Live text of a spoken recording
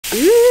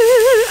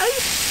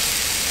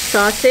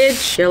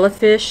sausage,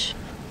 jellyfish.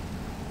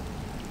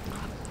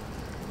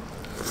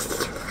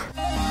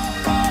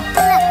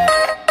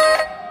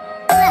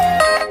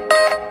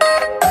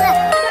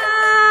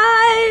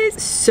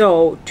 Guys,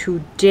 so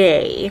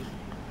today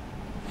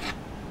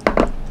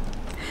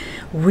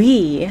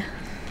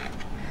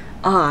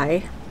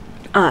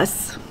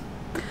us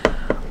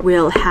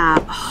will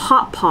have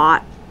hot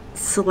pot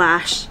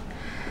slash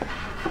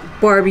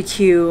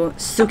barbecue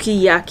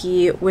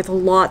sukiyaki with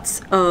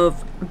lots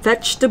of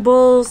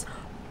vegetables,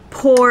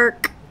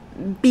 pork,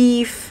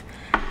 beef,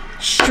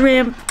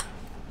 shrimp,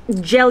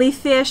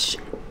 jellyfish,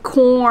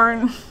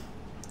 corn,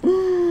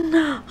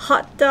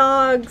 hot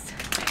dogs.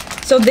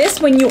 So this,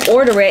 when you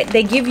order it,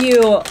 they give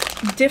you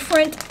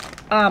different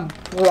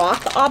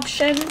broth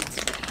options.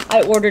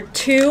 I ordered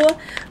 2.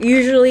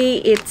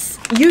 Usually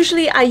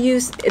I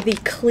use the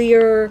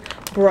clear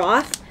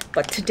broth,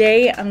 but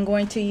today I'm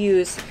going to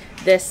use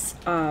this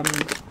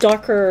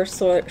darker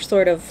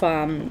sort of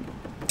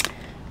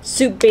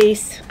soup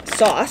base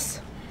sauce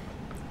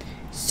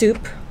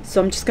soup.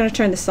 So I'm just gonna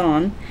turn this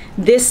on.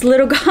 This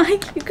little guy,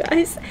 you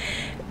guys,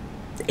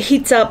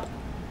 heats up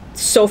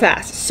so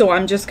fast. So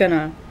I'm just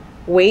gonna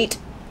wait,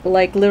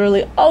 like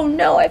literally. Oh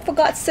no, I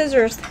forgot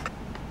scissors.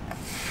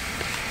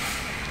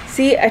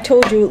 See, I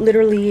told you,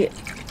 literally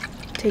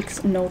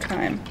takes no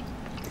time.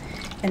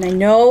 And I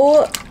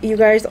know you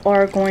guys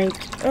are going,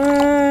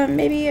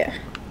 maybe,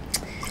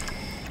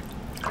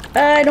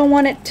 I don't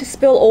want it to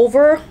spill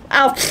over.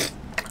 Ow,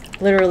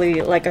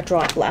 literally like a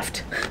drop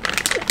left.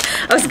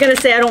 I was gonna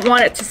say I don't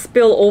want it to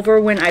spill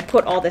over when I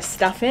put all this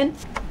stuff in.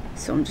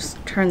 So I'm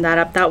just turn that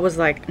up. That was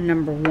like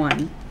number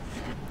 1.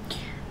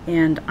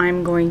 And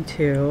I'm going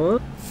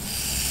to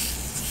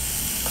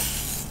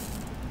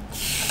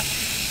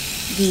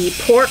the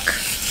pork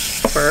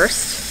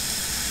first.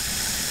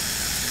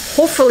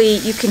 Hopefully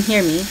you can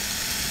hear me.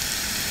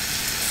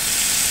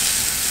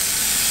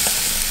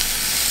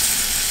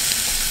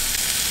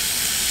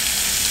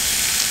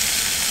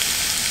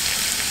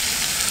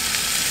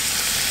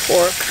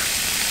 Pork.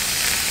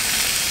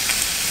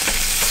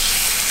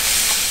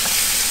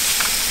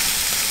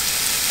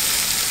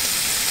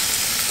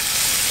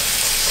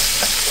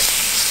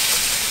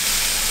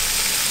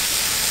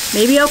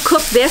 Maybe I'll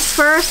cook this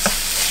first,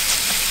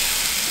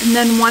 and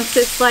then once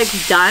it's like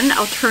done,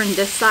 I'll turn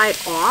this side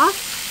off.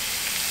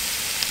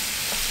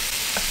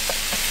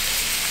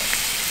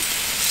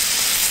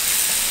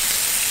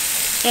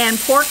 And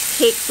pork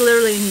takes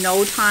literally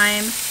no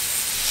time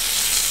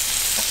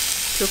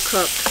to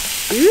cook.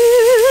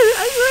 Ooh,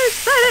 I'm so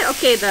excited.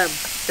 Okay, the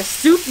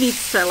soup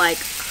needs to like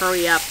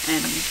hurry up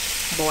and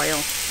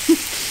boil.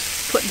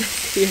 Put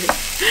this here.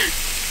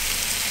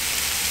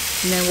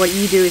 And then what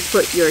you do is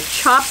put your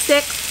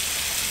chopsticks,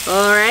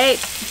 all right,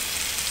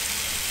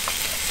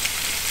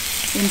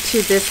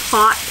 into this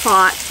hot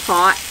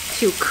pot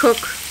to cook.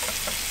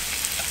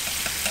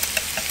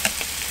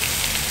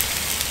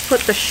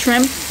 Put the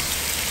shrimp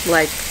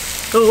like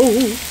so,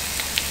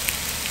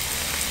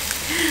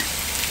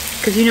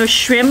 because you know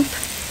shrimp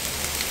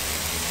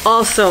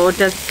also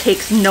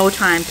takes no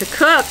time to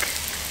cook.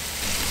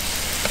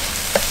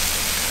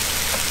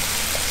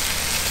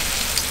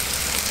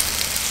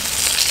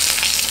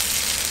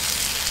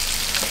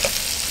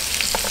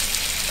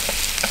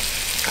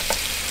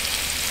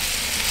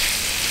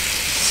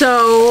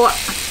 So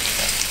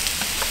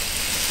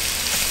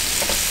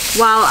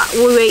while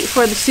we wait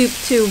for the soup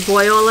to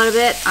boil a little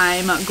bit,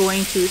 I'm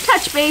going to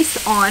touch base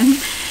on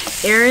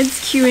Aaron's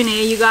Q&A,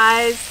 you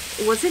guys.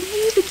 Wasn't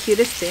he the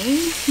cutest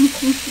thing?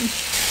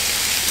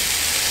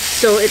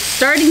 So it's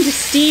starting to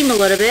steam a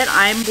little bit.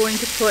 I'm going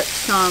to put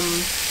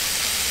some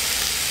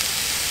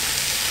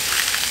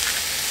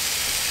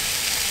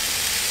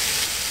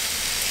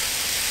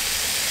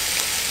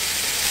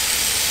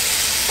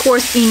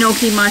coarse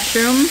enoki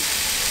mushroom.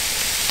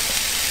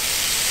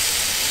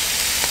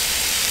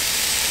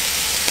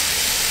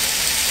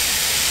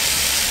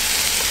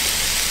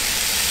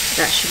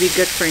 That should be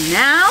good for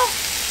now.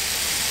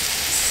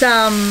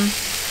 Some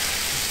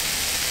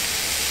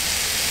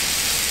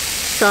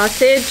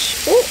sausage.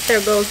 Oh,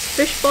 there goes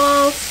fish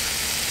balls.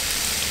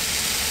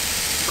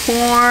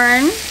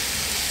 Corn.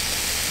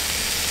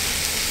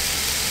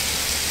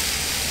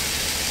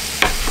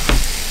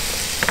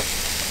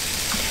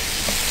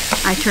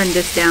 I turned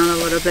this down a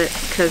little bit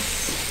because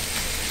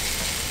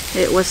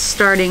it was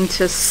starting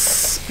to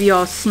be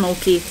all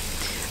smoky.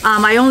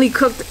 I only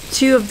cooked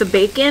 2 of the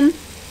bacon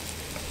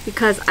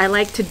because I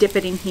like to dip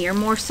it in here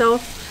more so,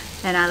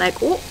 and I like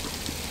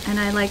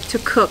to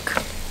cook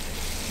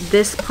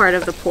this part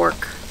of the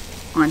pork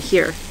on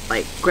here,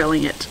 like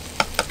grilling it.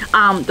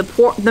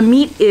 The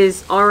meat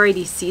is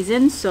already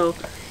seasoned, so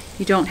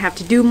you don't have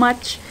to do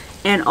much,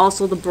 and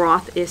also the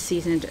broth is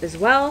seasoned as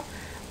well.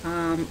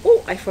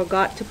 Oh, I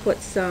forgot to put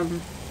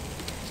some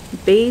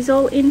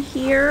basil in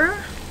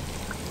here,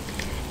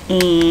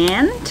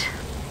 and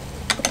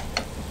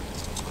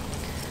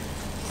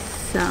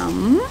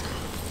some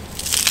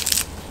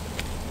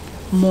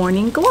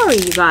morning glory,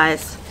 you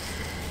guys,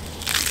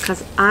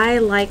 because I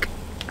like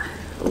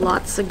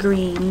lots of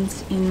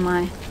greens in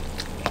my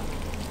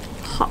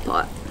hot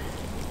pot.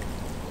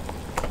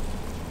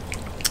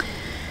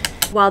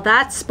 While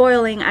that's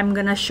spoiling, I'm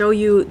gonna show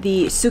you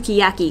the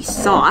sukiyaki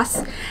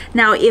sauce.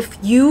 Now, if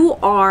you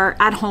are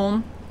at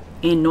home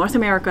in North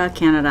America,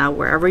 Canada,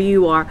 wherever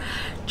you are,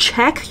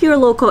 check your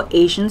local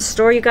Asian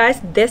store, you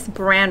guys. This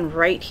brand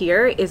right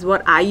here is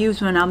what I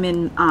use when I'm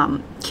in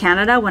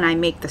Canada, when I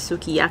make the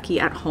sukiyaki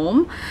at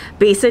home.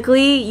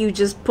 Basically, you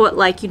just put,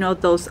 like, you know,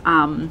 those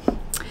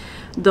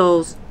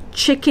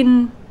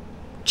chicken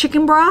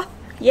broth,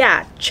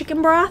 yeah,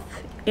 chicken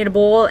broth in a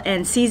bowl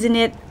and season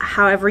it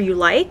however you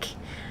like.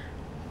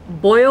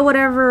 Boil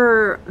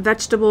whatever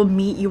vegetable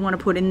meat you want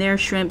to put in there,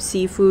 shrimp,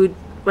 seafood,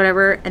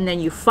 whatever, and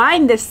then you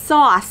find this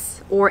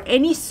sauce or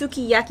any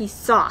sukiyaki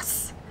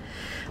sauce.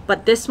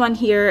 But this one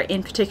here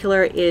in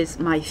particular is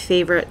my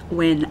favorite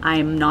when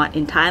I'm not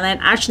in Thailand.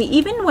 Actually,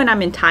 even when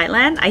I'm in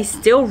Thailand, I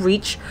still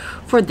reach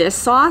for this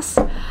sauce.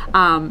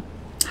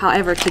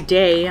 However,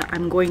 today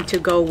I'm going to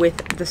go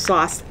with the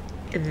sauce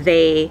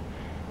they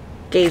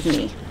gave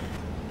me.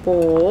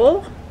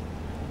 Bowl,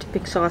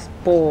 dipping sauce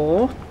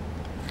bowl.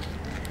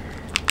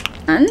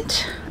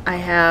 And I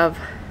have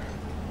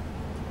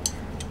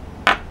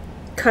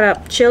cut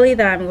up chili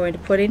that I'm going to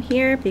put in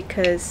here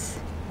because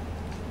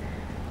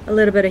a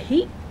little bit of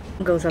heat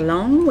goes a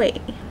long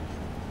way.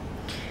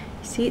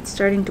 See, it's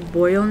starting to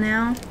boil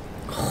now.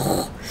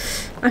 Oh,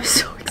 I'm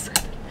so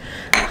excited.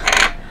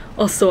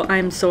 Also,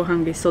 I'm so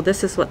hungry. So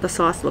this is what the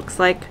sauce looks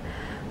like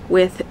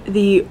with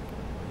the,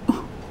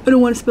 oh, I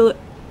don't want to spill it,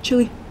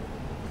 chili.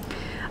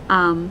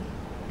 I'm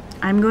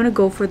going to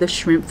go for the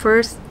shrimp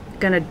first.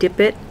 Gonna dip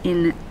it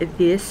in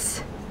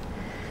this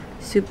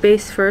soup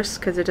base first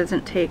because it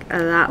doesn't take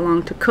that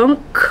long to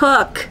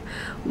cook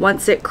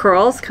once it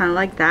curls, kind of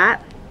like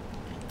that.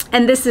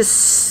 And this is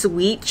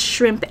sweet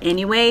shrimp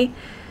anyway,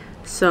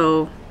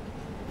 so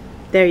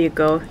there you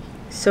go.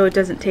 So it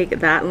doesn't take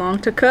that long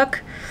to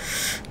cook.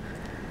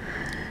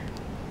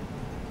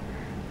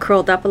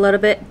 Curled up a little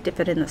bit, dip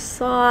it in the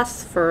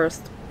sauce,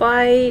 first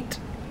bite.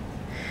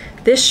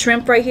 This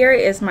shrimp right here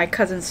is my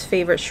cousin's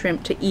favorite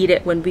shrimp to eat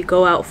it when we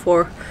go out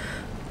for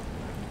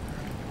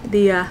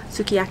the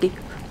sukiyaki.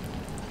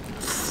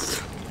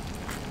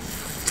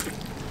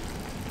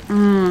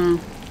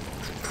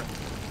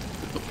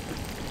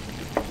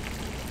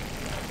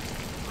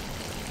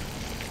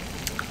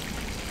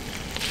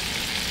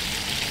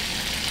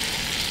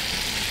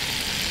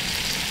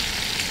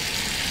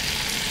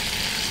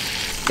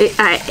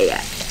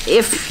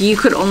 If you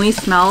could only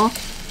smell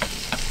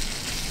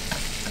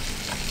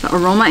the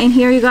aroma in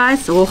here, you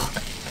guys, oh,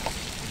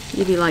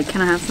 you'd be like,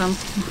 can I have some?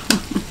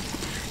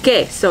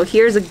 Okay, so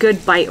here's a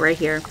good bite right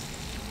here.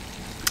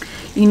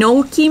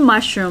 Enoki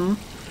mushroom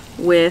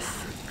with,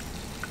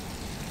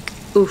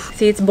 oof,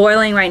 see, it's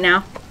boiling right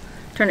now.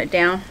 Turn it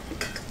down.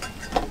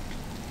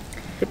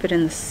 Dip it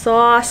in the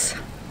sauce.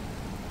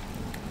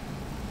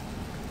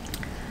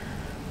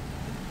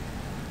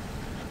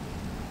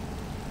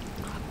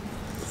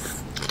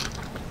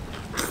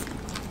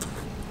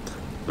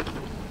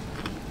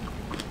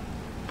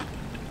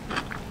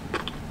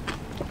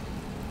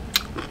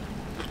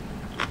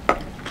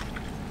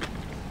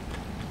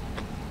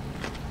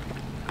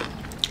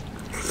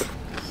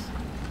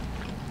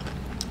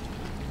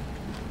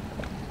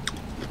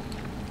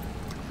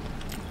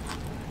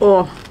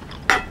 Oh,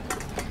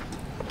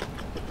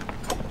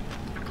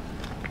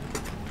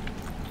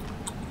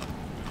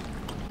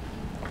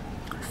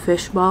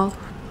 fish ball.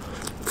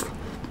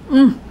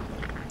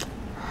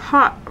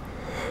 Hot.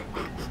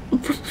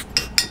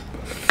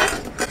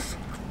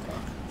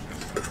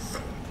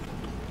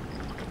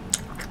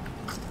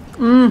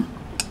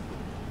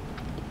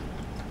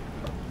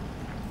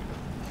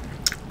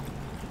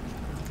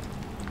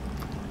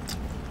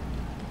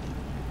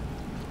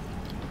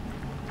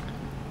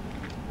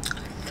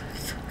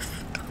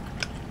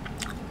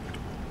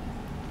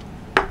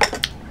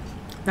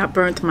 That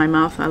burnt my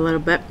mouth a little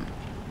bit.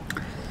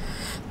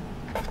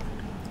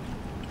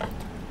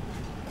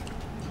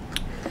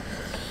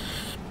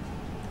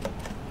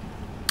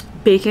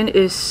 Bacon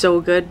is so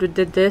good with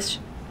the dish.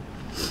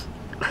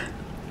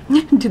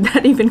 Did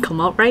that even come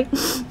out right?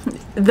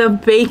 The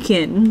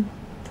bacon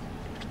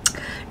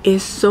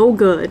is so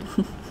good.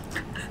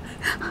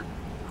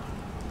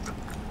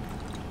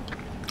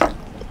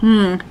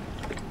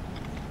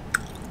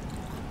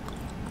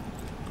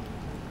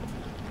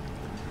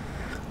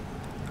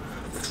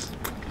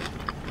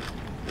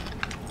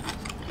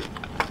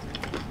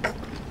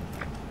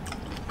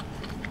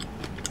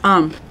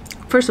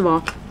 First of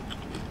all,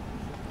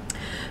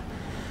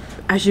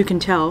 as you can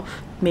tell,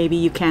 maybe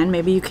you can,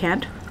 maybe you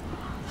can't.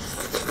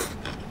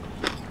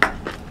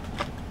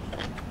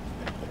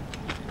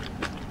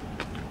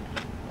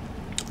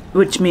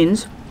 Which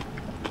means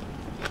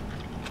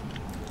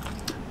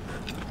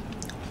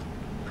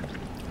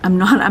I'm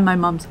not at my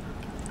mom's.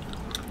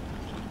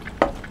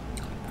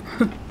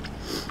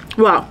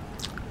 Well,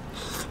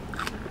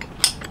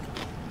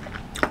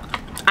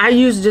 I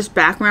use this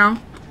background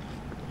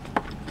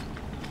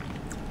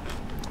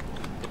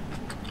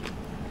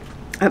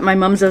at my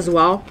mom's as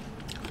well,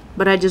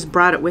 but I just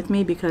brought it with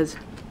me because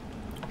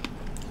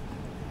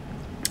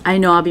I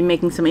know I'll be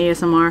making some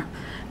ASMR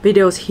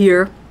videos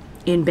here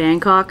in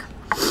Bangkok.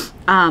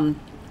 I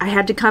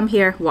had to come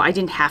here. Well, I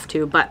didn't have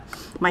to, but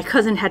my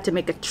cousin had to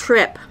make a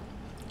trip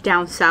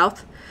down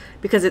south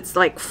because it's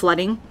like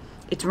flooding.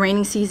 It's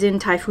raining season,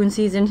 typhoon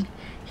season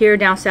here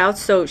down south,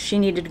 so she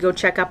needed to go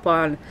check up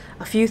on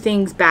a few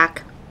things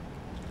back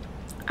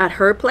at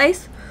her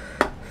place.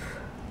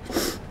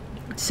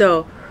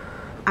 So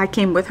I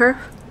came with her.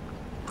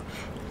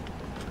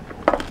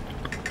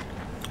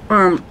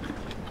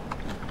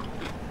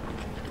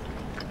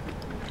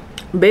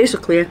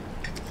 Basically,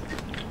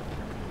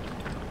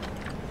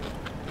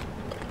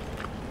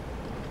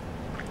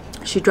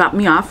 she dropped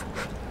me off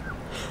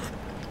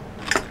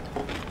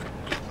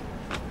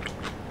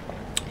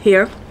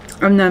here,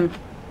 and then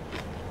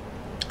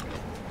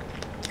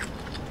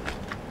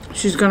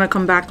she's gonna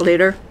come back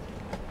later,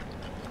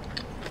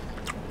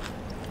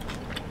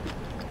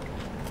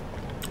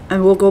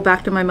 and we'll go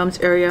back to my mom's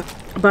area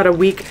about a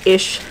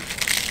week-ish.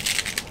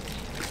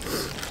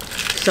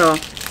 So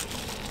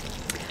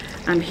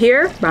I'm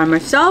here by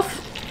myself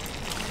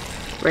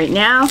right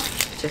now,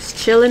 just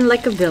chilling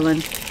like a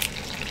villain,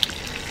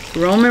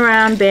 roaming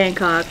around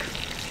Bangkok.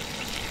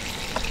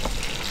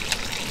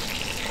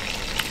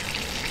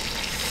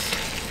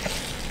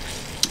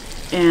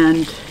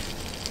 And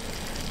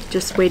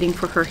just waiting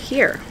for her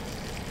here.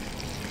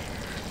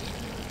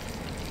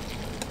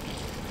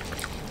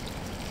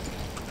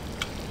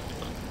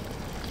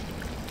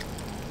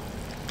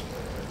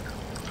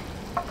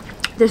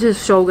 This is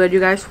so good,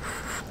 you guys.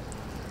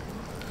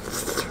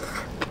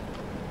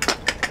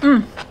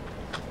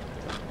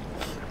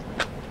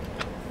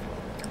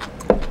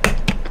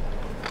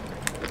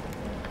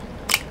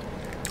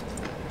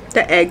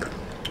 The egg.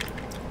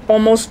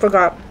 Almost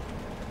forgot.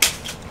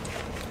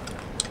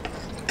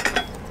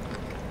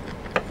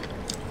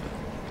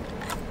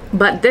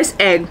 But this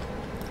egg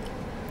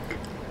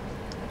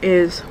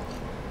is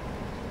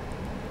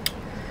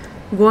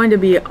going to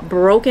be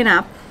broken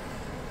up.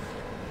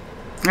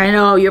 I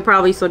know you're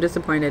probably so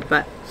disappointed,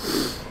 but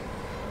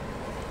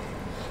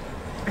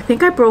I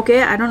think I broke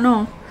it. I don't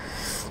know.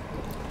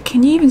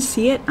 Can you even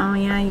see it? Oh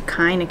yeah, you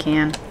kind of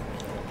can.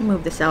 Let me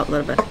move this out a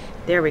little bit.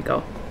 There we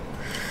go.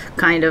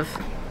 Kind of.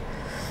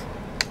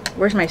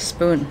 Where's my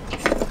spoon?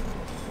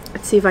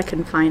 Let's see if I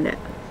can find it.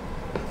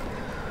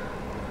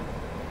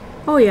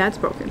 Oh yeah, it's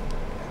broken.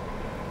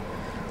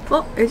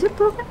 Oh, is it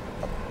broken?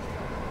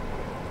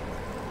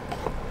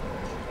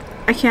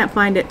 I can't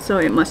find it, so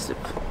it must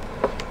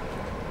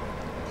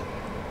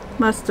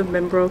have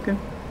been broken.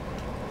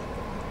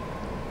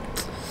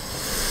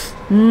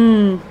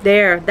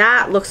 There.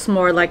 That looks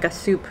more like a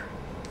soup.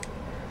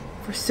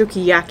 For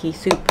sukiyaki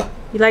soup.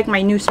 You like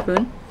my new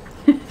spoon?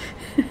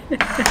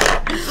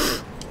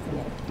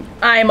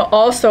 I'm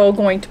also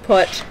going to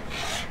put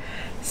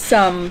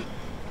some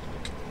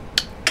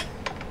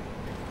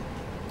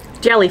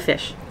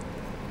jellyfish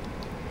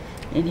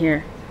in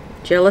here.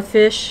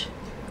 Jellyfish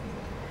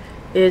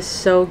is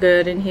so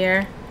good in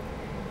here.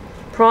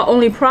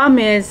 Only problem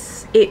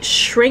is it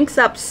shrinks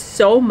up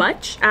so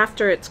much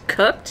after it's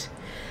cooked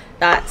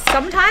that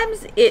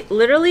sometimes it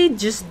literally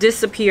just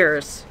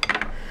disappears.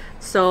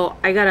 So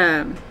I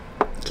gotta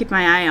keep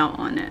my eye out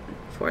on it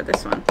for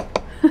this one.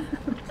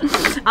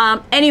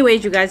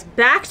 Anyways, you guys,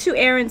 back to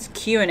Aaron's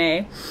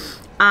Q&A.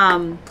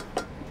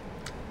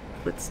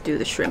 Let's do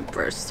the shrimp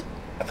first.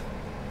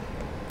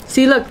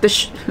 See, look,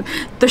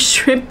 the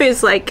shrimp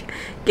is like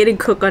getting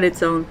cooked on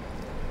its own.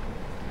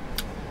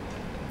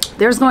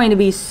 There's going to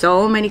be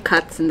so many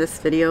cuts in this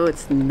video,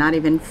 it's not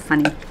even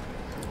funny.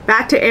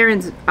 Back to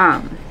Aaron's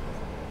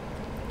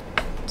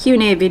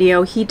Q&A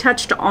video. He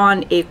touched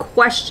on a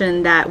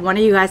question that one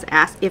of you guys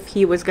asked if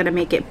he was going to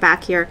make it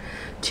back here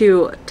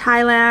to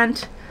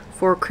Thailand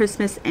for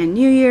Christmas and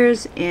New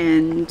Year's,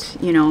 and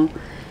you know,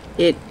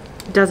 it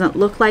doesn't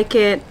look like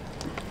it.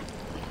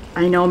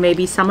 I know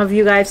maybe some of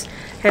you guys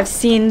have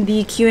seen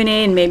the Q&A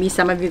and maybe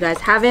some of you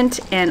guys haven't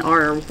and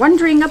are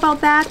wondering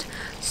about that.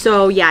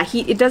 So yeah,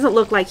 it doesn't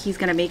look like he's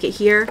gonna make it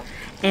here,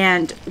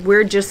 and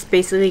we're just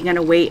basically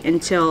gonna wait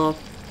until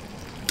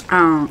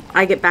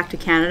I get back to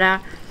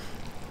Canada,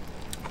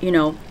 you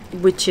know,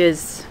 which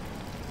is,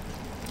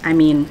 I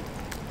mean,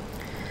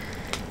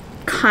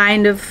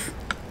 kind of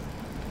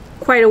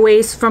quite a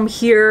ways from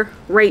here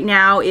right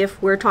now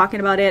if we're talking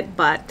about it,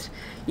 but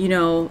you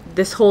know,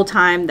 this whole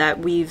time that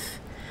we've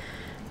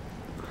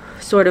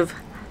sort of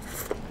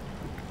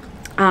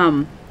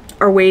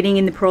are waiting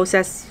in the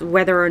process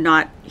whether or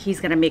not he's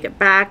gonna make it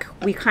back,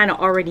 we kind of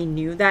already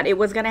knew that it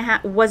was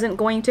wasn't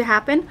going to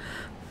happen,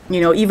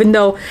 you know, even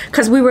though,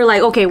 because we were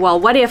like, okay, well,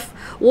 what if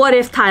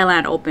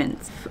Thailand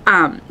opens?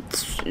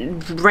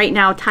 Right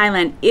now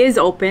Thailand is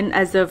open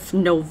as of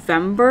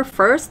November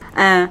 1st.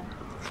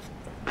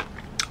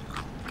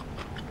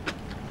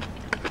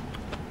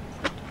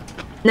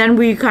 Then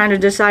we kind of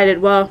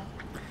decided, well,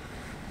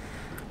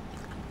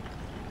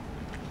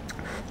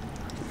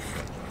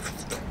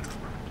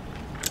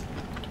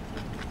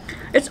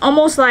 it's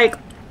almost like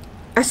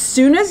as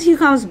soon as he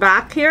comes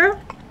back here,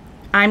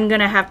 I'm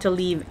gonna have to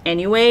leave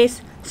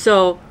anyways.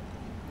 So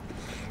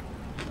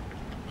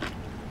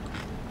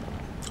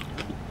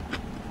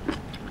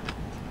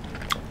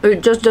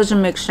It just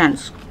doesn't make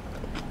sense.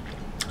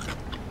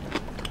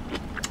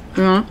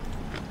 You know?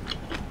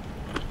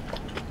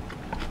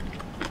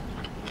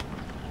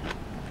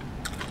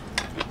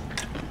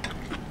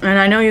 And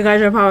I know you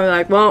guys are probably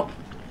like, well,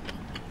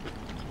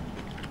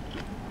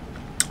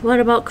 what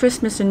about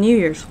Christmas and New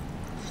Year's?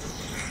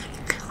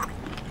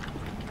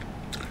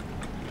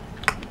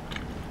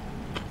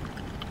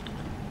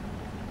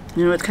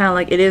 You know, it's kind of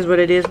like, it is what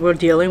it is. We're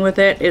dealing with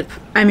it.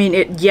 I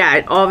mean, yeah,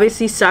 it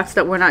obviously sucks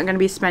that we're not going to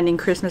be spending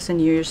Christmas and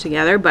New Year's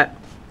together, but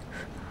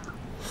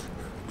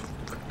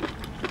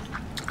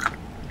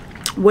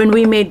when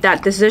we made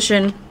that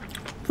decision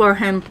for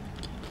him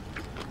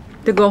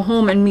to go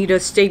home and me to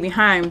stay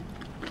behind,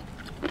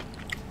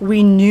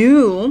 we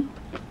knew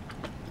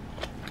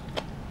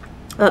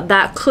that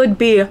that could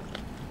be a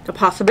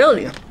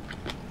possibility.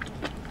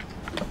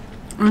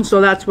 And so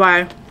that's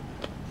why,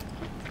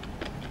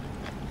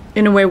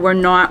 in a way, we're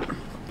not,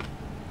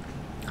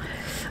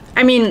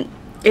 I mean,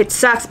 it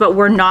sucks, but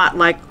we're not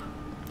like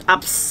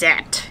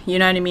upset, you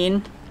know what I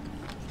mean?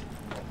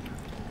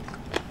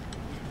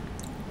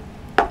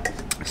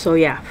 So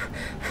yeah,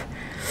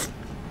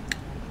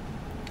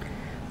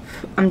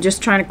 I'm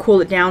just trying to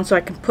cool it down so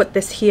I can put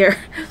this here.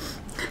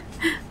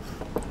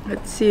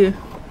 Let's see,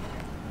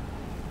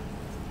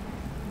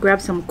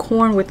 grab some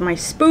corn with my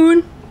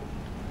spoon.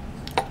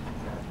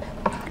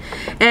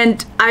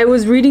 And I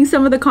was reading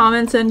some of the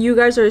comments, and you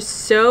guys are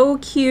so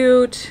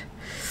cute.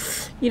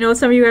 You know,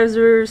 some of you guys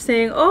were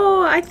saying,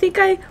 oh, I think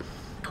I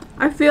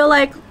feel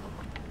like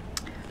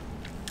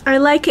I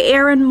like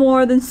Aaron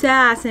more than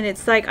Sass. And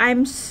it's like,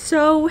 I'm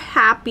so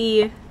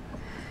happy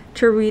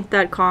to read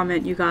that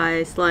comment, you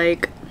guys.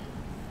 Like,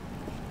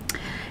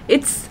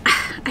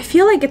 I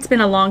feel like it's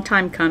been a long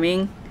time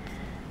coming,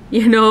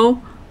 you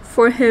know,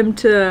 for him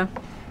to,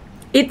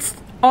 it's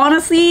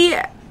honestly,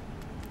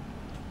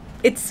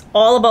 it's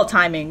all about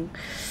timing.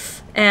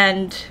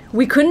 And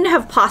we couldn't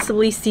have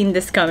possibly seen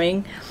this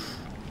coming.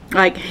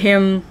 Like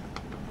him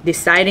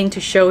deciding to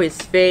show his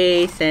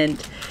face,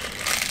 and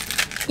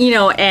you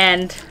know,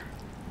 and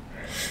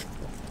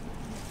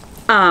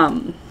I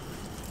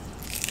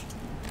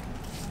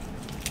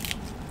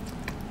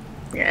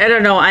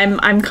don't know,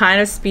 I'm kind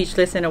of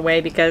speechless in a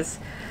way, because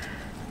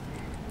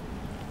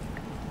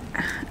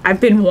I've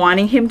been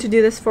wanting him to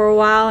do this for a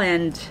while,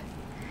 and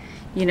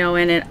you know,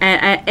 and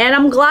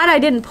I'm glad I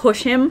didn't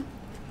push him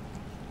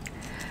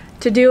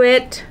to do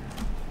it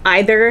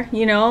either,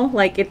 you know,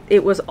 like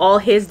it was all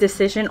his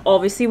decision.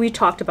 Obviously we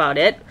talked about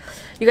it,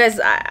 you guys.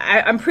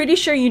 I'm pretty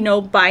sure you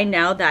know by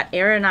now that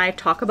Aaron and I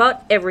talk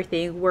about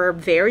everything. We're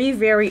very,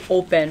 very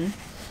open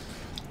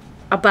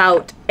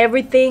about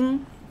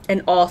everything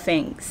and all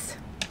things,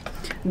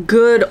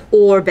 good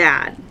or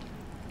bad.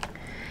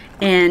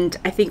 And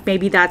I think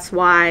maybe that's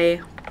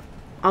why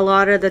a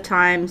lot of the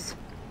times,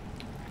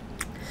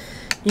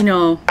 you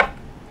know,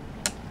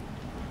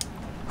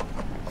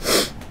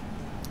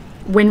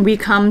 when we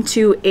come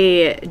to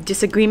a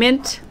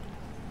disagreement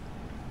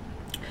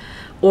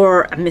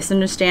or a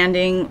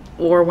misunderstanding,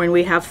 or when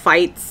we have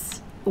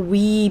fights,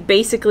 we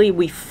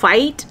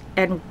fight,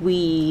 and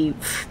we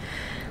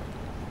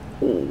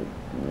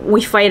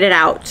fight it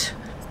out,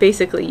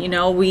 basically, you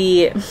know.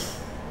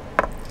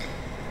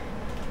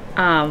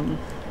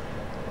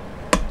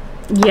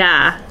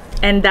 Yeah,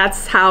 and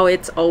that's how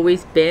it's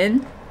always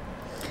been.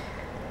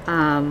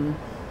 And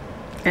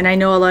I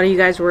know a lot of you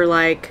guys were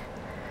like,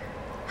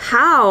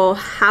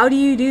 how do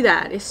you do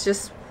that? It's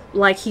just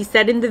like he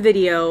said in the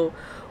video,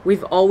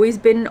 we've always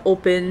been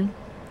open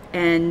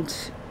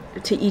and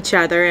to each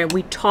other, and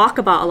we talk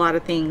about a lot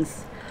of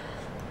things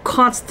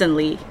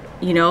constantly,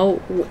 you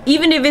know,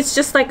 even if it's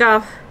just like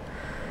a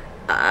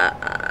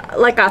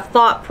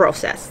thought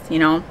process, you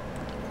know.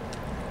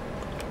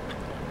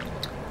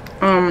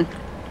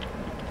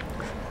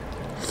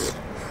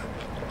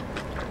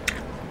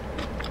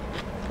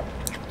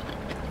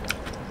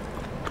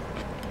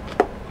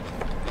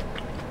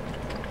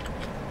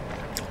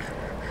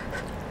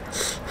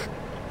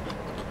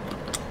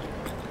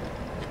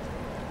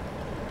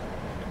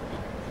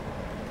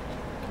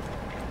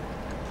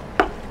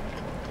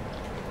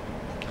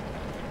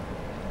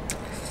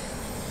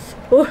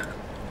 Ooh.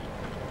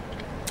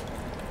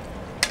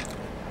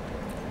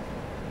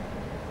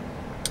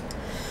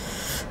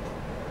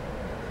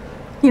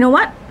 You know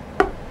what?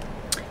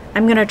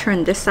 I'm gonna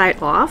turn this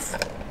side off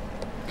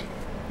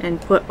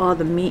and put all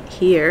the meat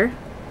here,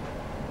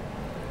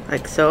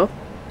 like so,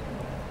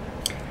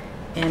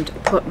 and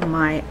put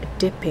my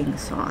dipping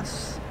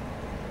sauce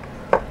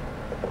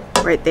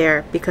right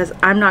there, because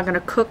I'm not gonna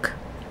cook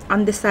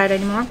on this side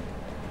anymore,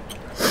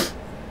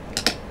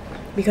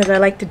 because I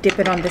like to dip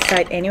it on this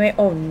side anyway.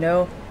 Oh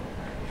no,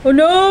 oh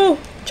no,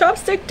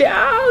 chopstick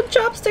down,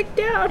 chopstick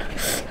down.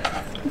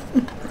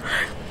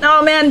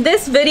 Oh man,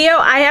 this video,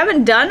 I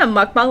haven't done a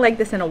mukbang like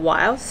this in a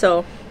while,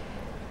 so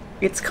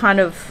it's kind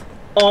of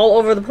all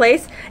over the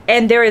place,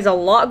 and there is a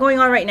lot going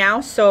on right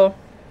now, so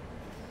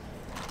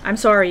I'm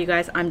sorry you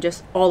guys, I'm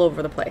just all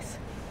over the place.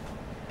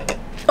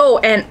 Oh,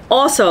 and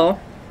also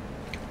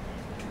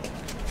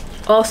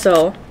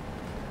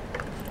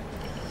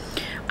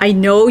I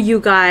know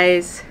you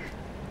guys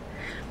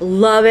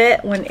love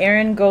it when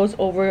Aaron goes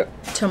over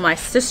to my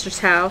sister's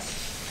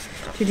house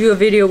to do a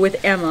video with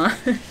Emma.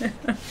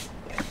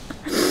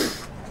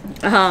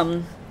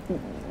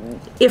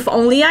 If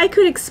only I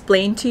could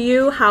explain to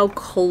you how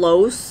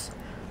close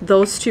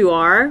those two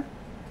are.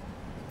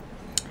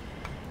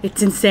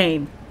 It's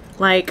insane.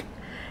 Like,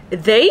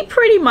 they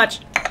pretty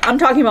much, I'm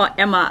talking about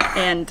Emma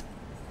and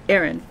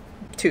Aaron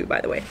too, by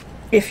the way,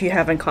 if you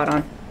haven't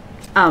caught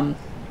on.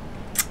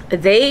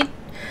 They,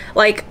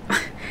 like,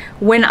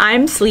 when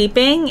I'm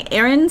sleeping,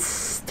 Aaron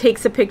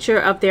takes a picture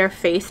of their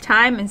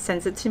FaceTime and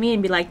sends it to me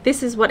and be like,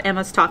 this is what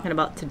Emma's talking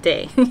about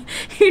today.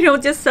 You know,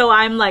 just so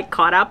I'm like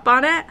caught up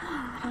on it.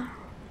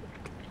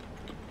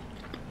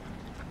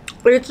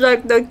 It's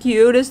like the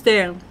cutest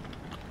thing.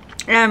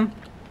 And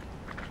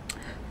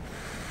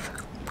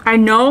I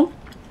know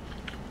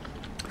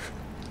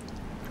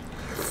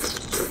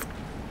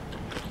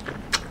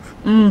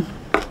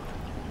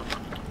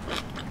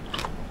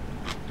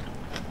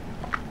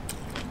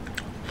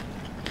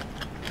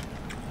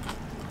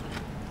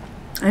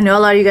I know a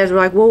lot of you guys were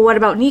like, well, what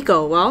about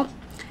Nico? Well,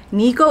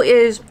 Nico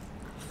is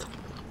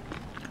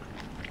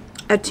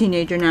a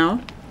teenager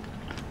now.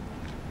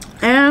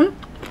 And,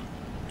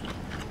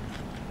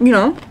 you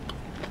know,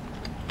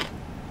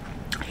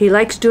 he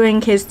likes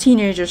doing his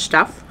teenager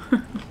stuff.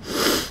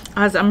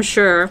 As I'm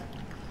sure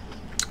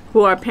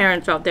who are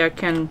parents out there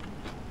can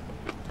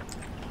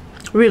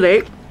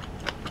relate.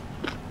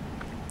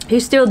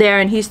 He's still there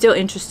and he's still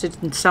interested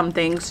in some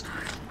things,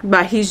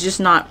 but he's just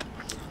not,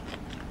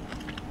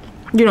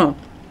 you know.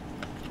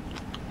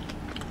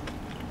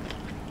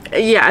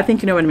 Yeah, I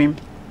think you know what I mean.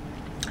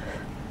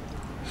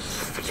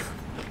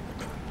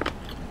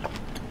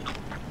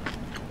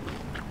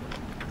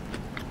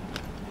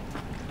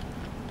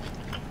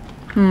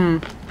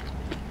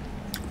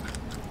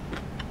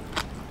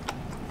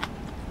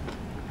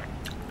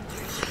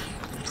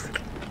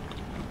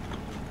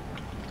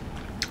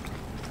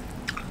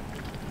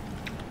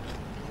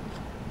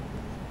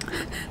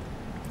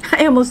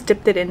 I almost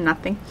dipped it in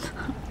nothing.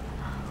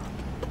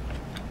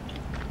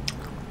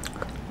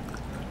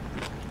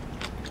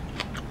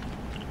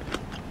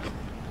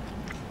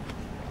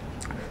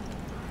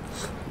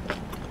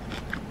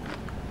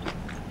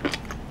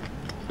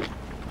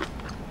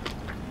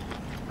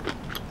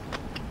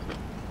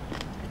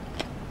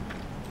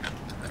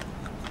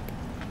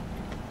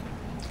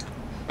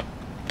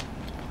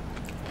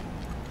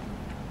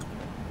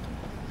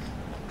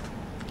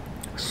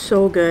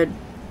 So good.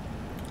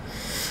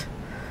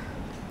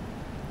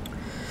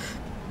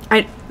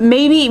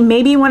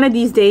 Maybe one of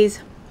these days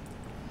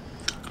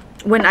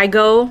when I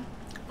go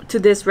to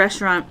this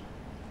restaurant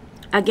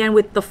again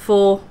with the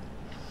whole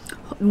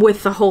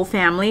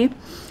family,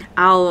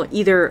 I'll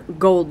either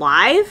go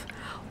live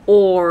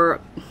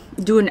or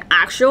do an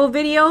actual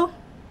video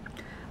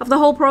of the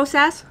whole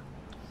process.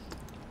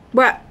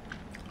 But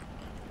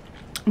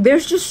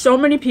there's just so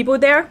many people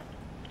there,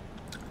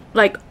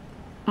 like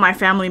my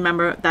family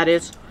member, that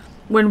is,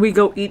 when we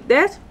go eat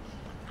this.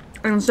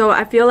 And so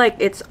I feel like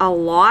it's a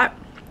lot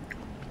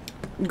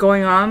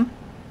going on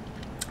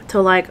to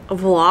like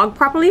vlog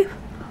properly.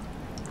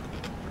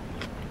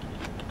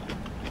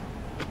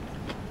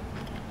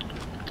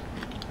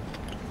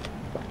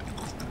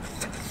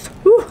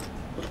 Whew.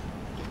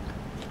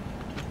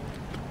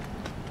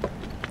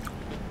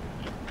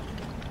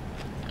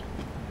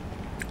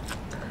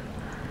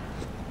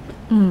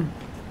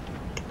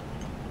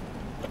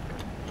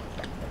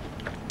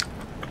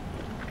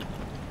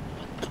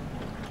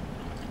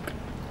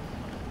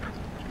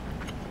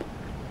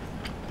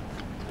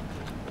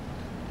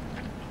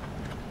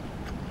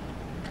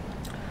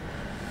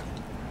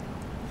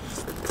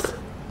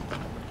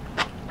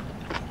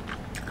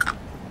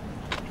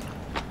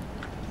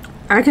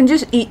 I can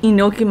just eat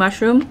enoki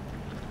mushroom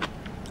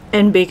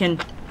and bacon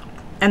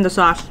and the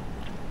sauce,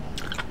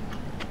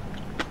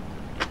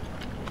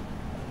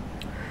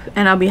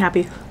 and I'll be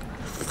happy.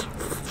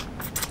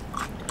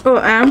 Oh,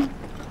 and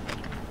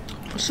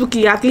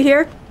sukiyaki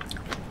here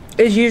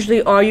is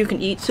usually all you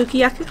can eat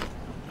sukiyaki,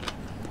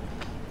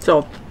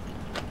 so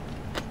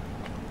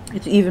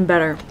it's even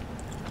better.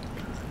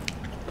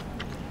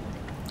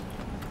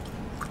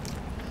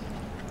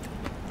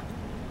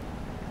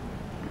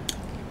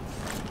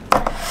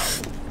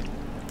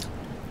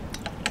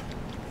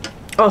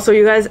 Also,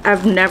 you guys,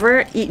 I've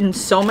never eaten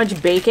so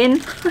much bacon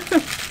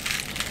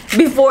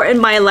before in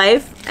my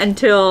life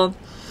until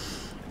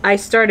I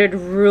started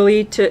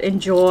really to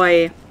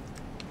enjoy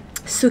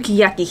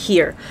sukiyaki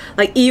here.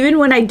 Like, even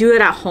when I do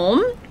it at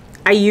home,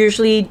 I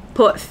usually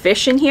put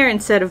fish in here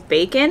instead of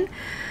bacon.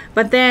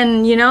 But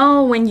then, you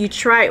know, when you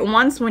try it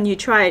once, when you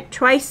try it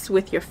twice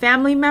with your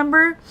family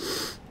member,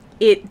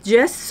 it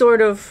just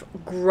sort of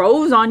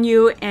grows on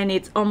you, and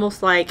it's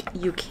almost like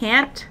you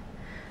can't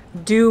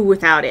do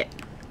without it.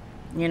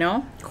 You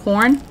know,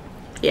 corn.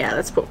 Yeah,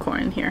 let's put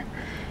corn in here.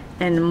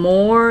 And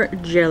more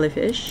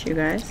jellyfish, you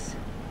guys.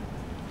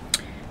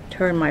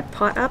 Turn my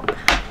pot up.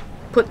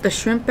 Put the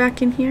shrimp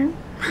back in here.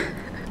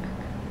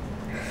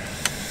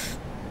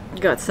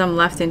 Got some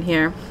left in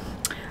here.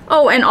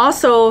 Oh, and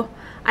also,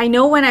 I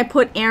know when I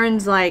put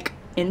Aaron's like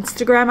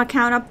Instagram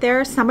account up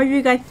there, some of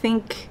you guys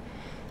think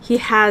he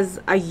has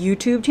a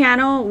YouTube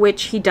channel,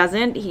 which he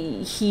doesn't.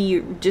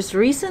 He just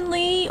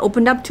recently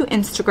opened up to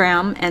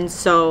Instagram, and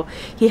so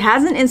he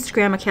has an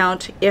Instagram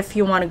account if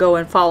you want to go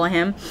and follow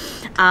him.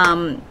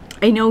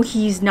 I know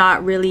he's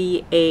not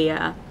really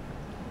a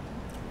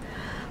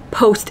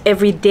post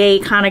every day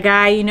kind of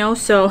guy, you know,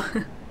 so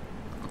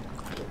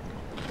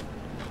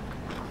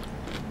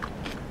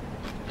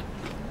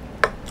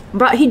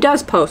but he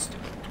does post.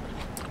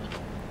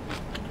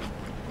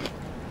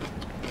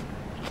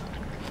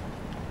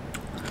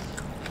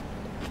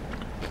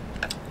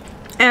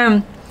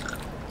 And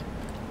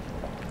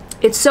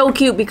it's so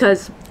cute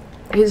because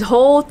his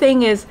whole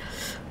thing is,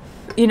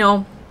 you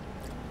know,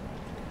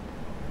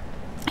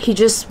 he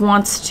just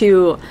wants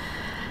to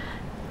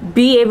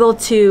be able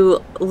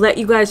to let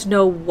you guys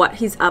know what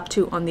he's up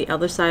to on the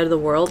other side of the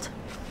world,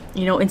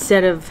 you know,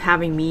 instead of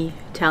having me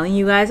telling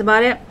you guys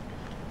about it.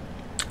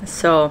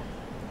 So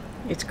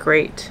it's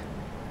great.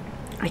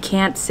 I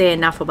can't say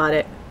enough about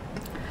it.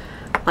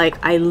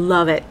 Like, I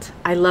love it.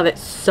 I love it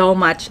so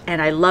much,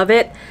 and I love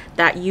it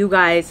that you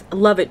guys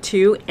love it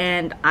too.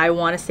 And I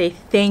want to say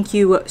thank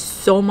you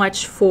so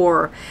much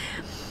for,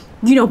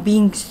 you know,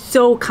 being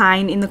so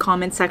kind in the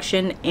comment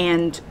section.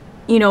 And,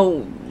 you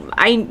know,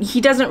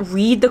 he doesn't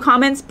read the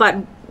comments,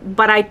 but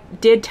I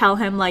did tell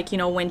him, like, you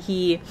know, when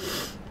he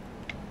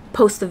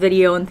posts the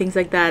video and things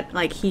like that,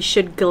 like, he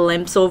should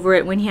glimpse over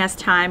it when he has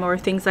time or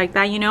things like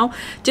that, you know,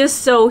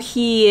 just so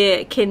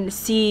he can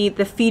see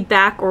the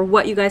feedback or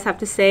what you guys have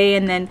to say,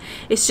 and then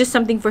it's just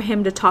something for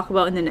him to talk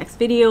about in the next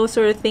video,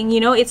 sort of thing,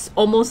 you know. It's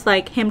almost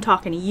like him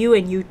talking to you,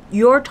 and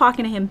you're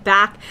talking to him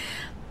back,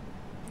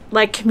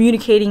 like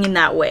communicating in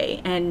that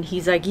way. And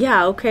he's like,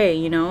 yeah, okay,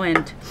 you know.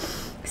 And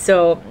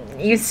so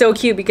he's so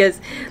cute because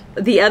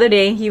the other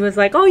day he was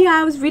like, oh yeah,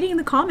 I was reading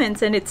the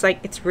comments and it's like,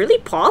 it's really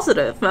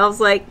positive. And I was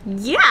like,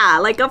 yeah,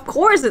 like, of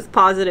course it's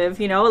positive,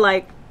 you know.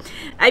 Like,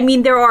 I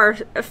mean, there are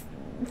a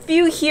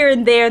few here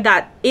and there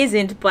that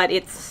isn't, but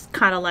it's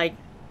kind of like,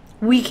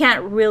 we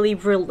can't really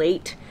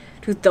relate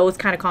to those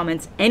kind of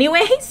comments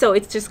anyway. So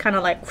it's just kind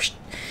of like, whoosh,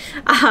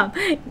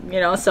 you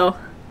know. So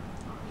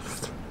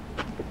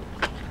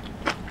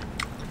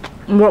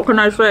what can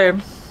I say?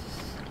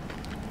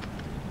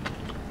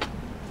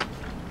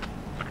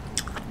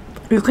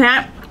 You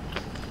can't.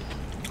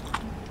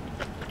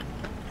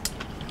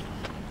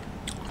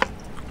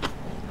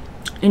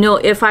 You know,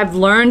 if I've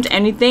learned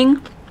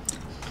anything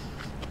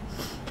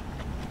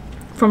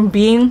from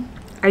being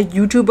a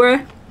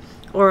YouTuber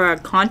or a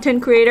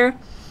content creator,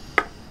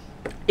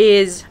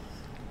 is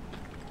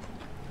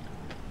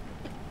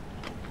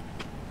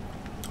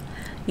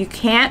you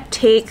can't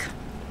take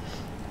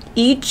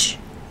each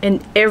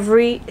and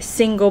every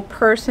single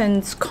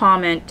person's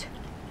comment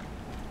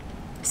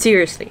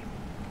seriously,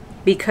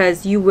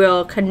 because you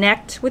will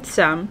connect with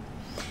some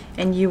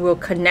and you will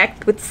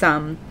connect with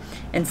some,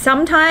 and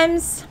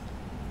sometimes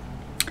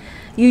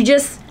you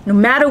just, no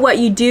matter what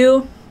you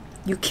do,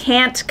 you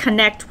can't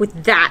connect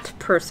with that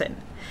person.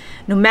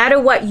 No matter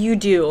what you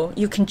do,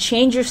 you can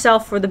change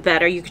yourself for the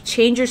better, you can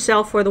change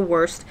yourself for the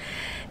worst.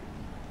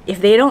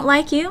 If they don't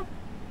like you,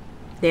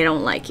 they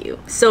don't like you.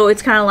 So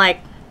it's kind of like,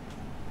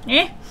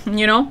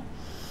 you know.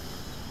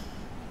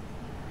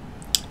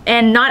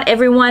 And not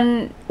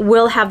everyone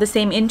will have the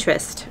same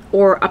interest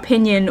or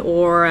opinion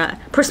or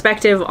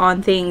perspective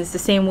on things the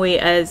same way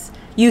as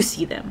you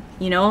see them,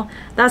 you know.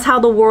 That's how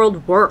the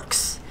world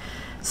works.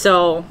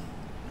 So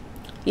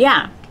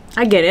yeah,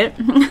 I get it.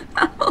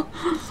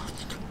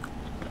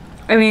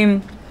 I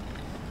mean,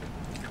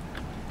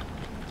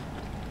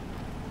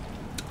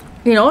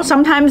 you know,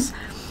 sometimes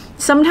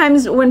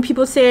when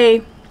people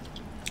say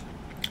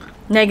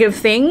negative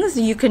things,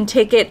 you can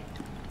take it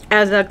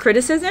as a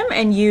criticism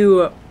and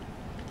you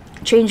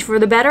change for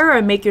the better or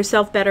make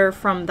yourself better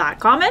from that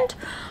comment,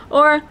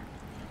 or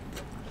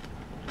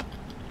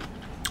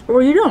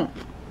you don't.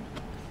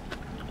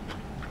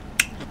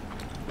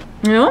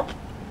 You know?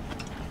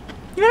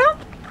 You know?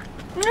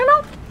 You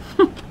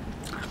know?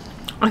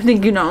 I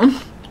think you know.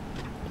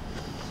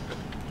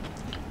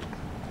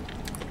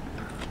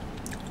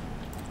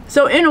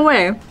 So in a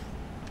way,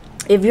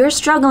 if you're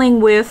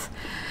struggling with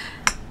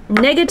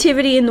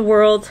negativity in the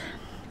world,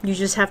 you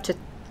just have to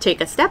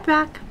take a step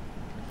back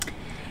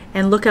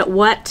and look at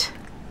what,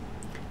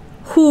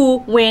 who,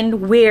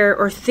 when, where,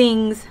 or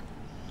things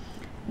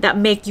that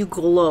make you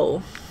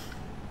glow.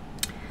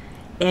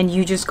 And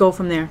you just go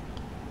from there.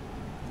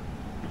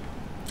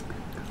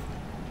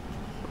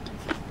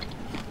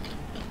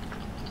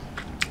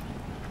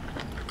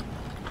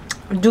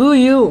 Do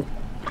you.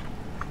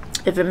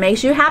 If it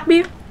makes you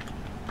happy,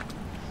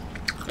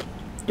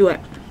 do it.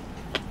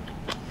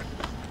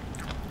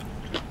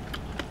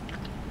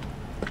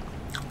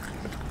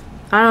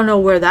 I don't know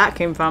where that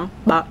came from,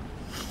 but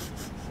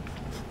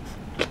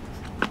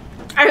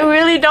I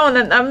really don't.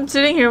 And I'm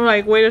sitting here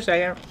like, wait a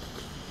second.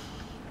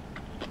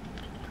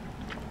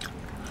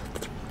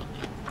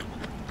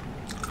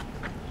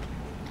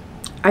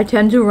 I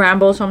tend to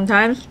ramble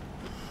sometimes.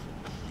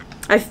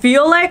 I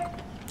feel like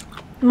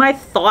my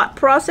thought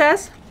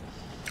process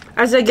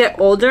as I get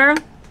older,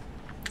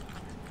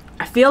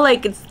 I feel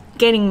like it's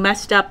getting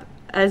messed up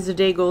as the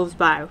day goes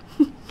by.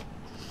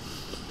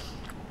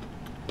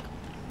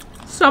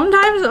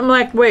 Sometimes I'm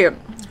like, wait,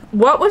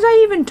 what was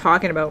I even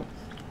talking about?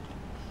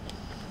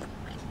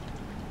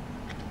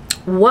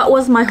 What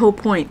was my whole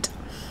point?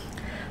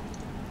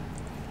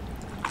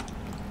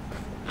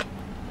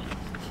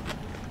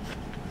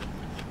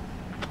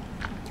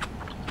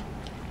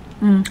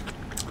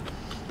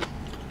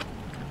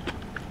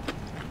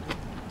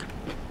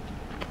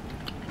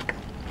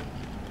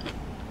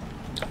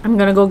 I'm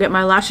gonna go get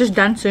my lashes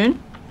done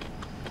soon.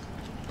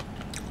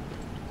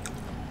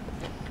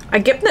 I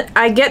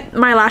get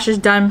my lashes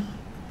done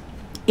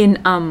in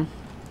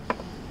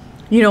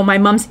you know, my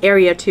mom's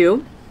area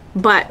too,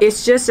 but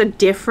it's just a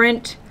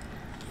different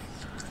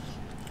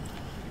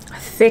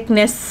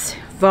thickness,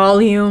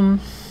 volume,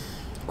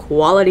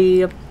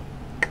 quality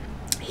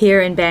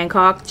here in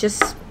Bangkok,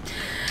 just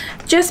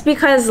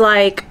because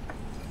like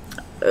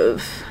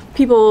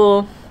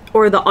people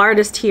or the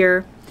artists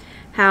here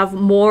have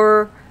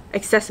more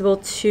accessible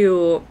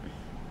to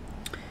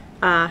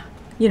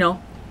you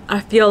know, I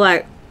feel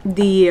like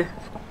the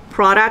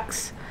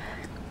products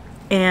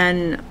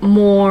and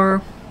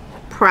more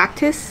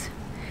practice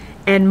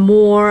and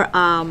more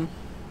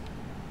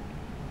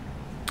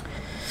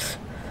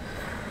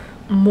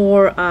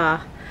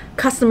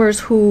customers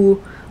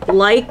who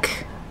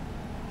like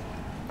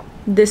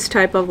this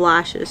type of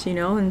lashes, you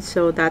know, and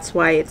so that's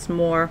why it's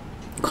more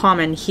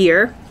common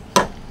here.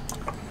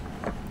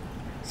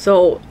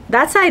 So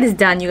that side is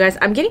done, you guys.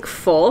 I'm getting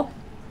full,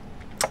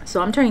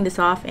 so I'm turning this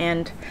off,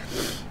 and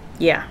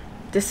yeah,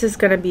 this is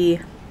gonna be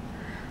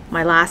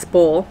my last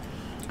bowl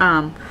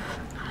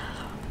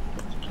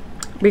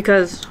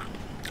because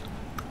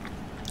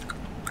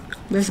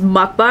this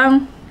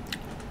mukbang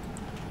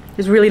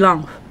is really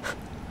long.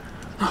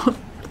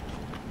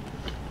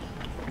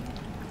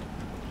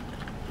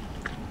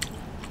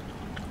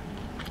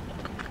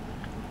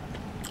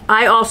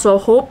 I also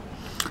hope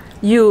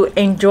you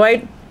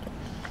enjoyed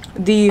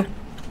the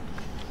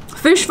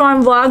fish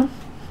farm vlog.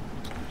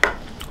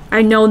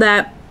 I know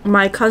that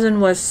my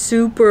cousin was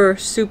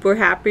super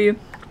happy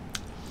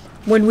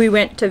when we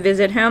went to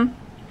visit him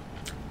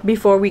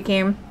before we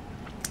came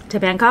to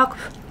Bangkok.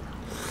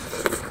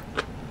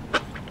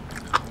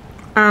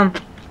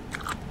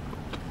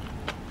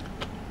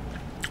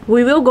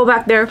 We will go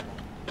back there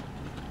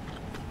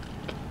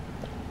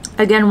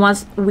again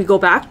once we go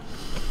back,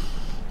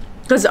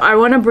 because I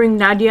want to bring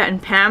Nadia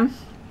and Pam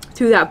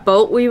to that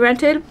boat we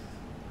rented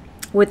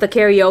with the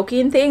karaoke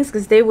and things,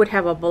 because they would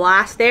have a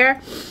blast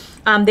there.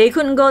 They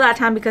couldn't go that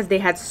time because they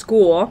had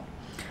school,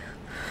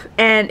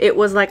 and it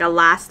was like a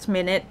last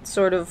minute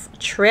sort of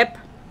trip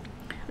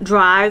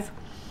drive.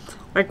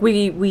 Like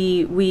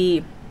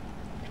we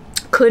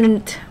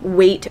couldn't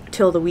wait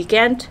till the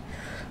weekend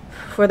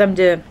for them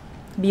to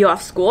be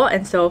off school,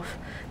 and so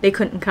they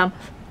couldn't come.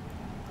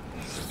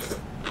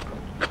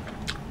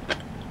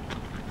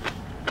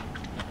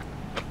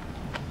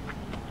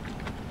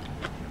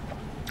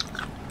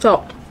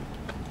 So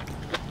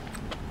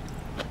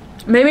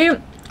maybe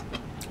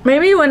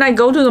when I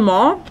go to the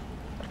mall,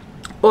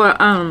 or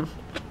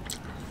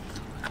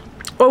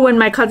when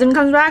my cousin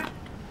comes back,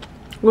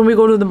 when we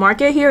go to the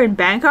market here in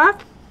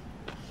Bangkok,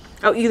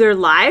 I'll either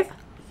live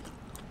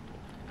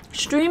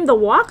stream the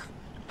walk,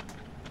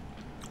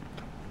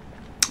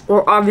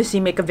 or obviously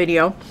make a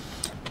video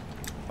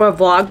or a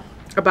vlog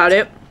about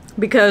it,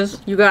 because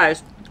you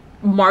guys,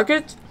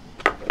 markets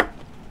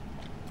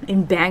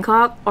in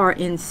Bangkok are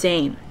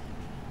insane.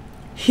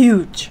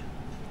 Huge.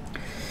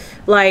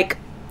 Like,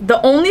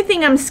 the only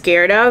thing I'm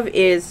scared of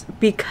is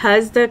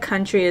because the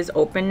country is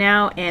open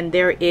now, and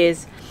there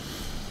is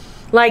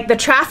like the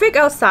traffic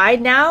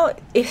outside now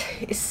is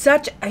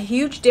such a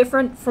huge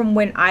difference from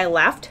when I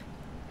left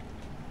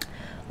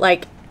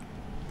like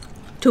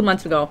 2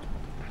 months ago.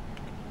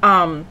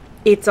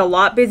 It's a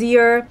lot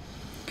busier.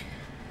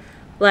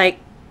 Like,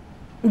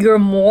 you're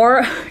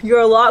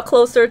a lot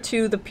closer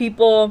to the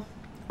people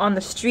on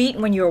the street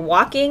when you're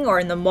walking or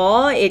in the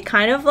mall. It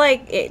kind of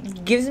like,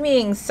 it gives me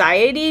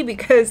anxiety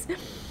because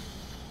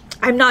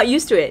I'm not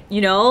used to it, you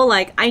know?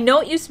 Like, I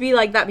know it used to be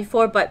like that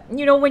before, but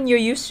you know, when you're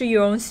used to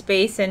your own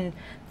space and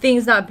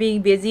things not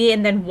being busy,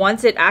 and then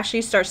once it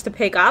actually starts to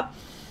pick up,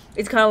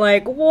 it's kind of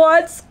like,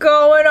 what's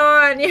going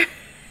on?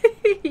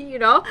 You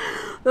know?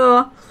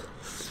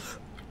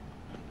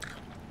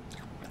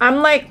 I'm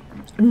like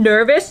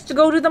nervous to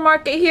go to the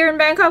market here in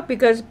Bangkok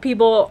because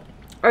people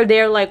are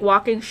there like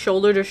walking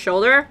shoulder to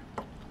shoulder.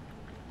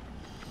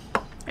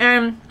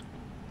 And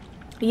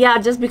yeah,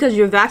 just because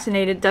you're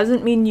vaccinated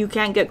doesn't mean you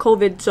can't get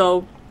COVID,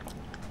 so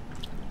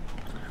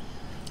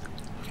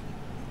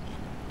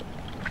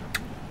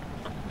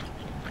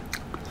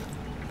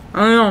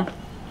I don't know.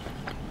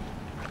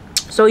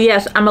 So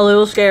yes, I'm a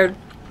little scared.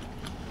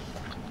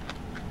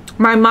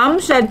 My mom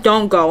said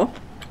don't go.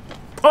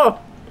 Oh,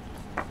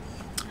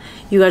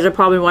 you guys are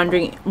probably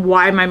wondering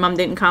why my mom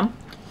didn't come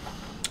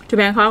to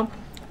Bangkok.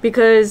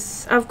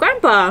 Because of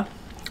Grandpa.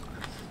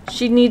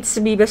 She needs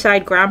to be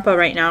beside Grandpa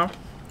right now.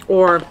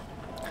 Or,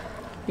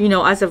 you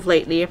know, as of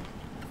lately.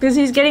 Because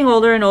he's getting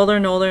older and older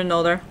and older and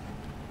older.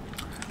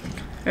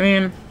 I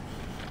mean,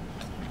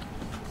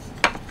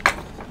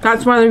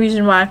 that's one of the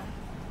reasons why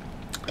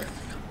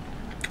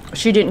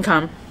she didn't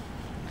come.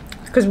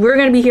 Because we're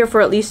going to be here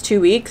for at least 2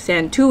 weeks.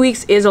 And 2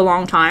 weeks is a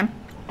long time.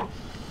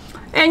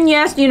 And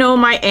yes, you know,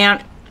 my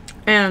aunt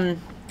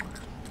and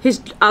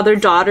his other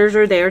daughters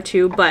are there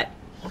too. But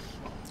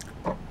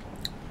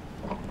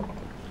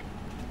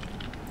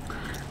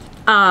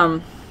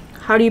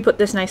how do you put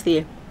this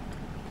nicely?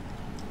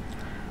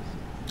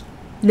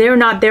 They're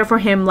not there for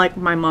him like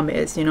my mom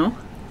is, you know?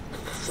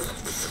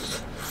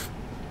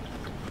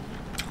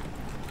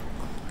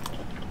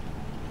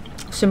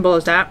 Simple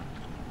as that.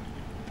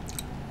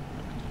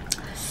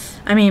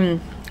 I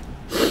mean,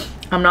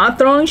 I'm not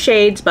throwing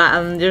shades, but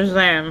I'm just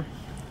saying.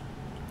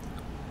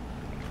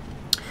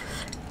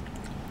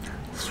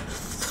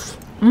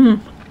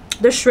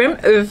 The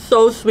shrimp is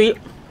so sweet.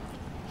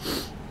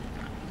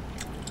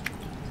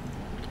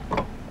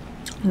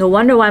 No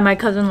wonder why my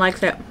cousin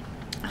likes it.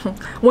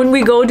 When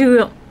we go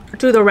to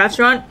the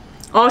restaurant,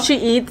 all she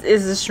eats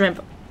is the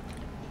shrimp.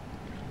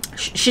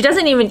 She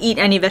doesn't even eat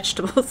any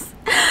vegetables.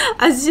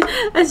 As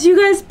you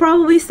guys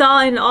probably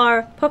saw in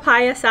our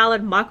papaya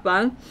salad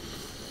mukbang.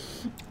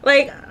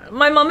 Like,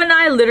 my mom and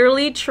I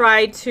literally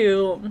tried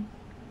to,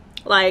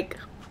 like,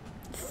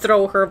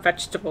 throw her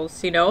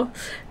vegetables, you know?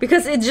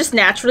 Because it just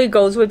naturally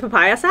goes with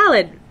papaya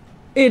salad.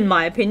 In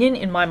my opinion,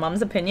 in my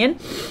mom's opinion.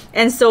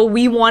 And so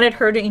we wanted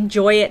her to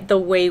enjoy it the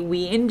way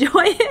we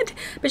enjoy it.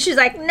 But she's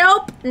like,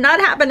 nope, not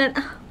happening.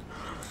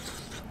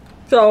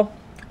 So,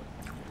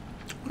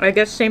 I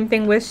guess same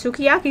thing with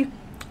sukiyaki.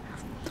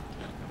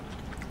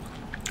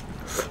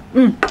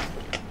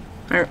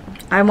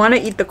 I want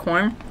to eat the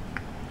corn.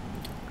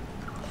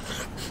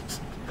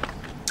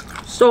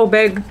 So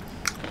big.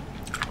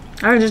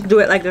 I just do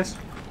it like this.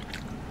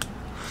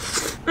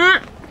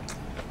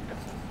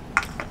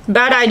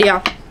 Bad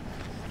idea.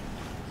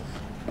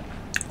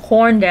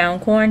 Corn down,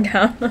 corn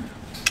down.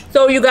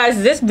 So you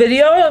guys, this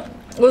video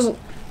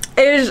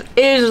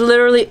is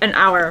literally an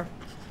hour.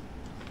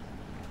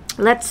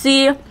 Let's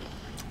see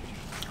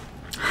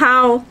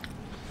how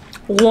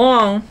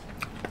long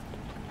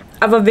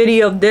of a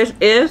video this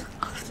is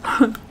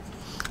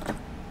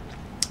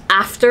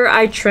after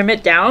I trim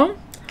it down.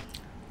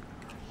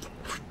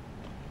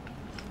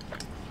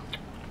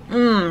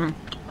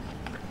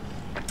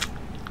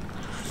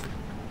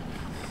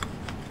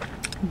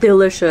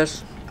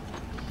 Delicious.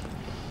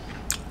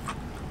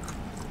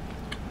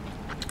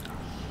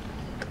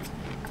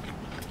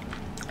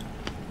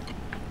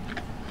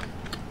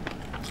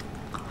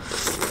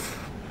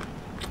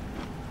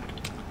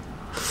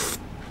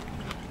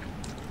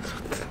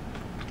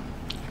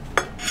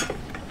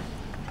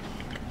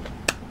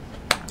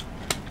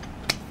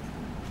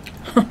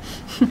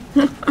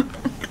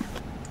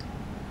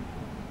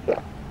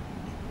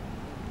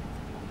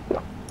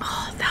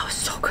 Oh, that was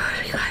so good,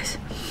 you guys.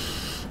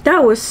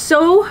 That was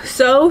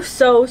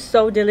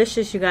so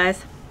delicious, you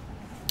guys.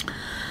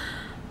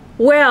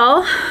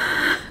 Well,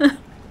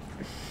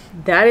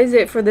 that is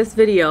it for this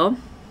video.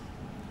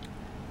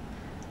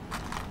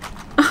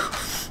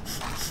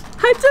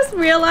 I just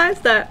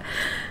realized that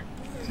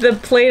the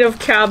plate of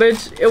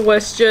cabbage, it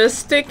was just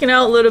sticking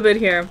out a little bit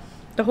here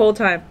the whole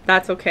time.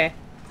 That's okay.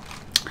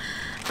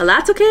 Well,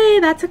 that's okay,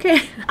 that's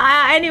okay.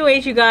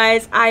 Anyways, you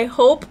guys, I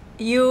hope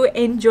you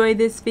enjoyed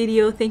this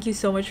video. Thank you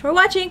so much for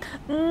watching.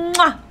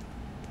 Mwah!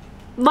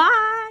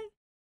 Bye!